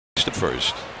Beats to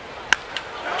first.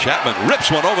 Chapman rips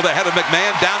one over the head of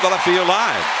McMahon down the left field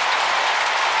line.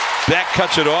 Beck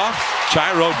cuts it off.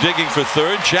 Tyro digging for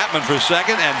third. Chapman for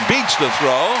second and beats the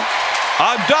throw.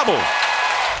 A double.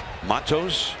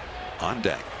 Matos on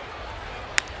deck.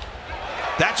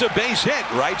 That's a base hit,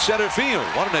 right center field.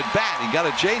 What an at bat. He got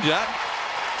a changeup.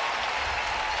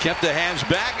 Kept the hands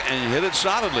back and hit it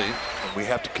solidly. And we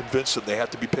have to convince them they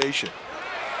have to be patient.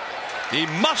 He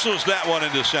muscles that one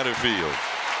into center field.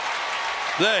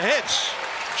 The hits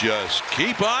just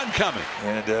keep on coming.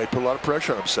 And he put a lot of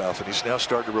pressure on himself, and he's now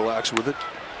starting to relax with it.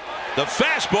 The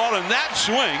fastball in that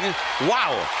swing.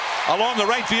 Wow. Along the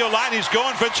right field line, he's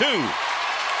going for two.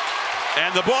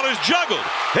 And the ball is juggled.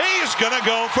 He's going to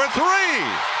go for three.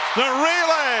 The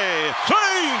relay.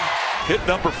 Save. Hit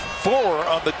number 4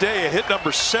 on the day, a hit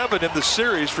number 7 in the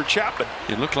series for Chapman.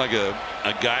 It looked like a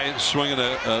guy swinging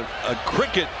a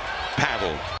cricket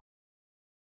paddle.